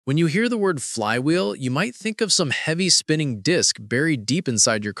When you hear the word flywheel, you might think of some heavy spinning disc buried deep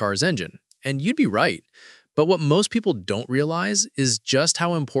inside your car's engine. And you'd be right. But what most people don't realize is just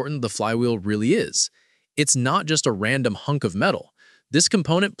how important the flywheel really is. It's not just a random hunk of metal. This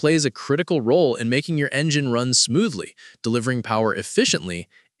component plays a critical role in making your engine run smoothly, delivering power efficiently,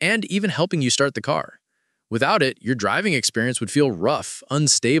 and even helping you start the car. Without it, your driving experience would feel rough,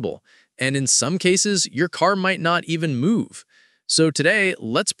 unstable, and in some cases, your car might not even move. So today,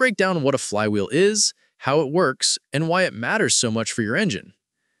 let's break down what a flywheel is, how it works, and why it matters so much for your engine.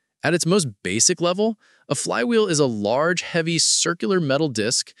 At its most basic level, a flywheel is a large, heavy, circular metal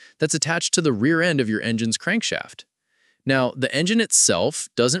disc that's attached to the rear end of your engine's crankshaft. Now, the engine itself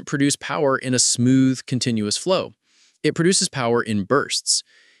doesn't produce power in a smooth, continuous flow. It produces power in bursts.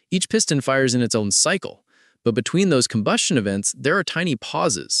 Each piston fires in its own cycle, but between those combustion events, there are tiny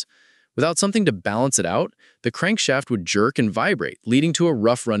pauses. Without something to balance it out, the crankshaft would jerk and vibrate, leading to a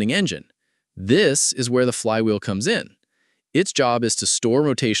rough-running engine. This is where the flywheel comes in. Its job is to store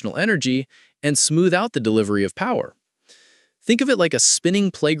rotational energy and smooth out the delivery of power. Think of it like a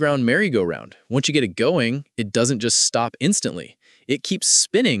spinning playground merry-go-round. Once you get it going, it doesn't just stop instantly. It keeps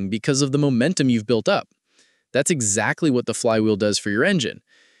spinning because of the momentum you've built up. That's exactly what the flywheel does for your engine.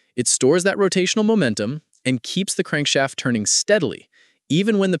 It stores that rotational momentum and keeps the crankshaft turning steadily,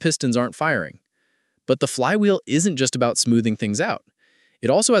 even when the pistons aren't firing. But the flywheel isn't just about smoothing things out. It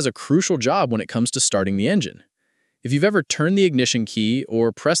also has a crucial job when it comes to starting the engine. If you've ever turned the ignition key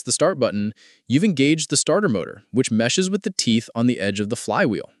or pressed the start button, you've engaged the starter motor, which meshes with the teeth on the edge of the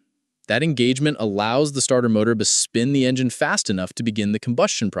flywheel. That engagement allows the starter motor to spin the engine fast enough to begin the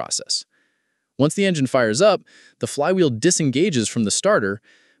combustion process. Once the engine fires up, the flywheel disengages from the starter,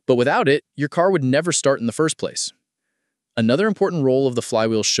 but without it, your car would never start in the first place. Another important role of the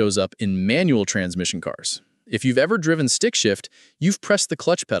flywheel shows up in manual transmission cars. If you've ever driven stick shift, you've pressed the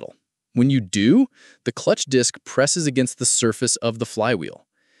clutch pedal. When you do, the clutch disc presses against the surface of the flywheel.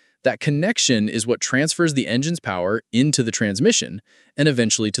 That connection is what transfers the engine's power into the transmission and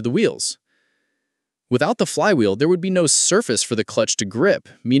eventually to the wheels. Without the flywheel, there would be no surface for the clutch to grip,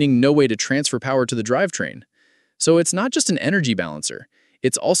 meaning no way to transfer power to the drivetrain. So it's not just an energy balancer.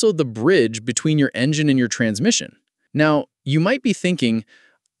 It's also the bridge between your engine and your transmission. Now, you might be thinking,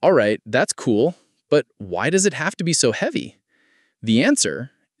 all right, that's cool, but why does it have to be so heavy? The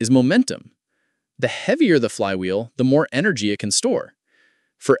answer is momentum. The heavier the flywheel, the more energy it can store.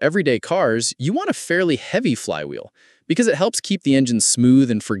 For everyday cars, you want a fairly heavy flywheel because it helps keep the engine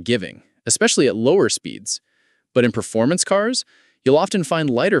smooth and forgiving, especially at lower speeds. But in performance cars, you'll often find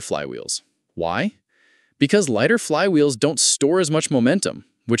lighter flywheels. Why? Because lighter flywheels don't store as much momentum,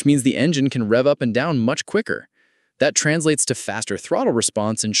 which means the engine can rev up and down much quicker. That translates to faster throttle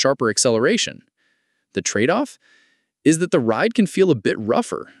response and sharper acceleration. The trade-off is that the ride can feel a bit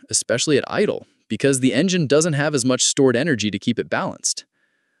rougher, especially at idle, because the engine doesn't have as much stored energy to keep it balanced.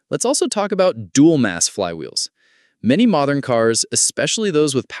 Let's also talk about dual-mass flywheels. Many modern cars, especially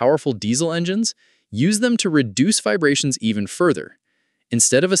those with powerful diesel engines, use them to reduce vibrations even further.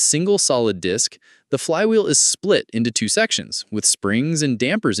 Instead of a single solid disc, the flywheel is split into two sections, with springs and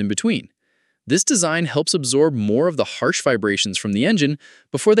dampers in between. This design helps absorb more of the harsh vibrations from the engine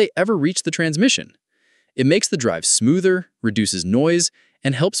before they ever reach the transmission. It makes the drive smoother, reduces noise,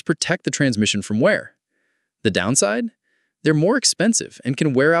 and helps protect the transmission from wear. The downside? They're more expensive and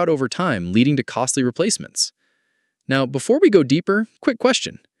can wear out over time, leading to costly replacements. Now, before we go deeper, quick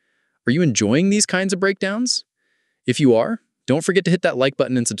question. Are you enjoying these kinds of breakdowns? If you are, don't forget to hit that like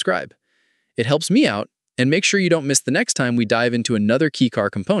button and subscribe. It helps me out, and make sure you don't miss the next time we dive into another key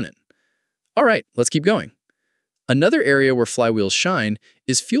car component. All right, let's keep going. Another area where flywheels shine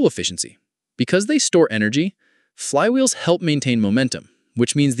is fuel efficiency. Because they store energy, flywheels help maintain momentum,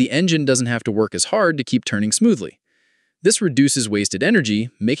 which means the engine doesn't have to work as hard to keep turning smoothly. This reduces wasted energy,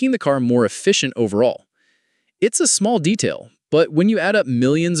 making the car more efficient overall. It's a small detail, but when you add up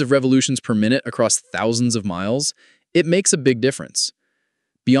millions of revolutions per minute across thousands of miles, it makes a big difference.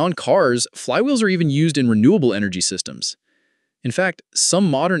 Beyond cars, flywheels are even used in renewable energy systems. In fact, some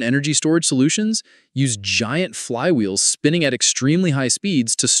modern energy storage solutions use giant flywheels spinning at extremely high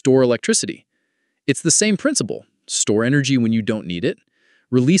speeds to store electricity. It's the same principle: store energy when you don't need it,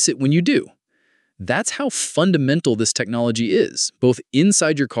 release it when you do. That's how fundamental this technology is, both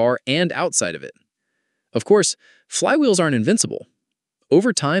inside your car and outside of it. Of course, flywheels aren't invincible.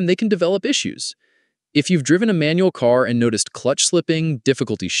 Over time, they can develop issues. If you've driven a manual car and noticed clutch slipping,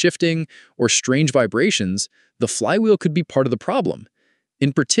 difficulty shifting, or strange vibrations, the flywheel could be part of the problem.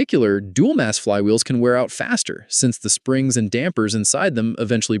 In particular, dual-mass flywheels can wear out faster since the springs and dampers inside them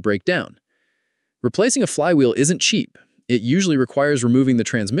eventually break down. Replacing a flywheel isn't cheap. It usually requires removing the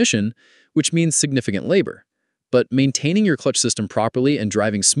transmission, which means significant labor. But maintaining your clutch system properly and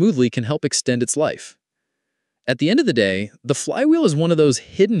driving smoothly can help extend its life. At the end of the day, the flywheel is one of those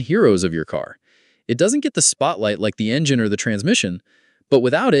hidden heroes of your car. It doesn't get the spotlight like the engine or the transmission, but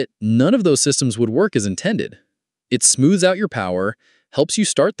without it, none of those systems would work as intended. It smooths out your power, helps you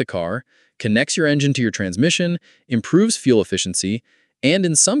start the car, connects your engine to your transmission, improves fuel efficiency, and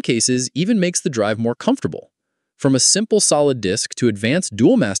in some cases, even makes the drive more comfortable. From a simple solid disc to advanced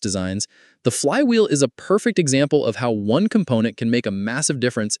dual-mass designs, the flywheel is a perfect example of how one component can make a massive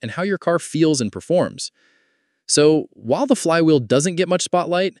difference in how your car feels and performs. So, while the flywheel doesn't get much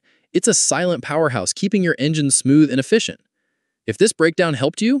spotlight, it's a silent powerhouse keeping your engine smooth and efficient. If this breakdown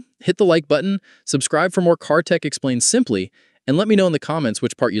helped you, hit the like button, subscribe for more car tech explained simply, and let me know in the comments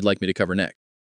which part you'd like me to cover next.